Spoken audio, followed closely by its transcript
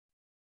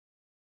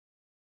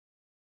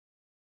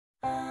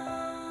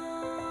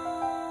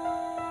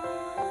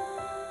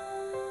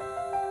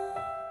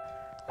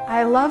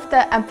I love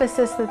the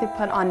emphasis that they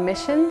put on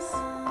missions.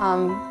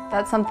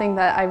 That's something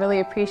that I really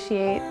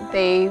appreciate.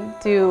 They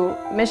do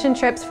mission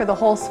trips for the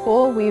whole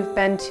school. We've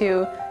been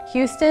to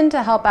Houston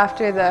to help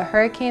after the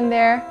hurricane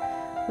there.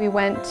 We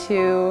went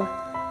to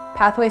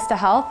Pathways to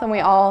Health and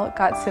we all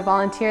got to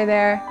volunteer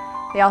there.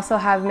 They also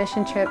have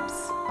mission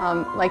trips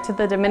like to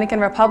the Dominican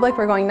Republic,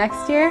 we're going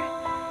next year.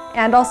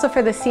 And also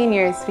for the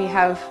seniors, we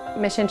have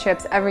mission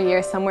trips every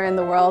year somewhere in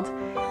the world.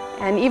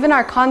 And even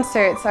our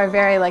concerts are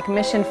very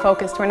mission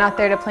focused. We're not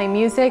there to play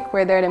music,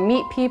 we're there to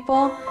meet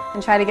people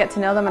and try to get to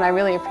know them, and I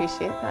really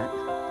appreciate that.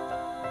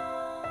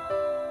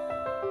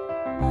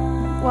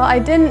 Well, I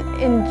didn't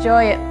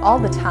enjoy it all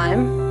the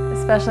time,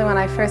 especially when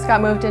I first got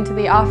moved into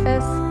the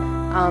office.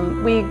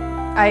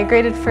 I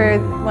graded for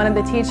one of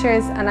the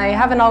teachers and I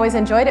haven't always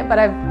enjoyed it, but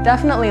I've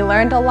definitely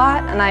learned a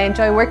lot and I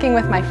enjoy working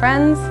with my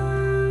friends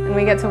and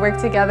we get to work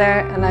together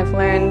and I've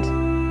learned,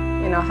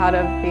 how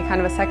to be kind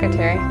of a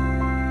secretary.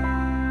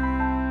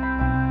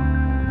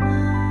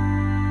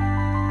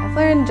 I've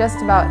learned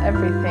just about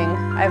everything.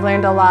 I've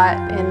learned a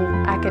lot in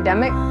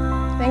academic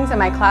things in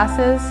my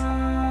classes.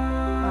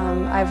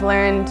 I've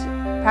learned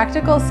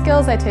practical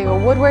skills. I take a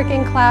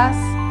woodworking class,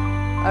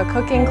 a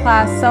cooking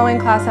class, sewing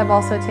class I've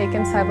also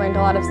taken, so I've learned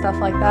a lot of stuff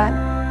like that.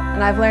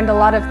 And I've learned a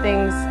lot of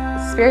things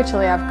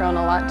spiritually. I've grown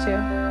a lot too.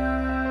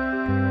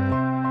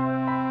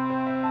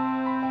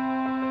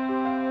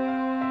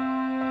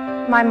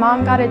 My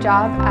mom got a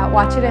job at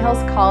Ouachita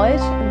Hills College,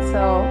 and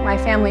so my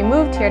family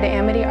moved here to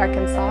Amity,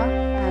 Arkansas,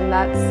 and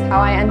that's how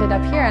I ended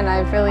up here, and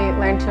I've really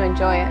learned to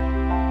enjoy it.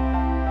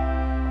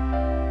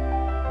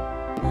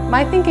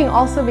 My thinking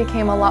also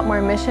became a lot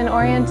more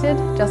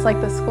mission-oriented, just like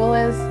the school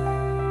is.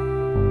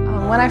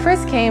 When I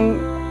first came,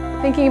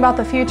 thinking about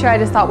the future, I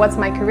just thought, what's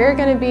my career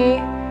going to be?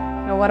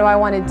 What do I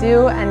want to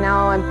do? And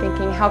now I'm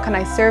thinking, how can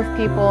I serve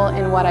people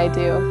in what I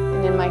do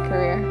and in my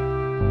career?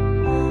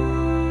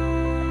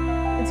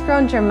 It's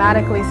grown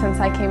dramatically since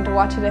I came to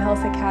Ouachita Hills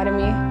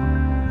Academy.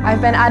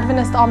 I've been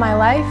Adventist all my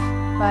life,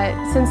 but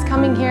since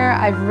coming here,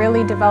 I've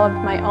really developed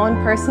my own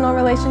personal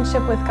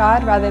relationship with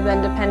God rather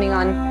than depending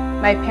on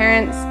my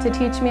parents to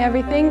teach me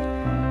everything,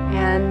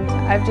 and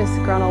I've just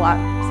grown a lot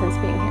since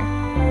being here.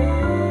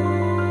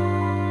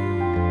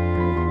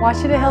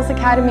 Ouachita Hills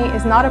Academy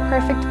is not a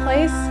perfect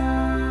place,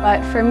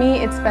 but for me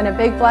it's been a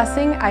big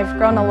blessing. I've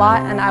grown a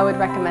lot and I would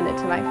recommend it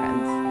to my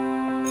friends.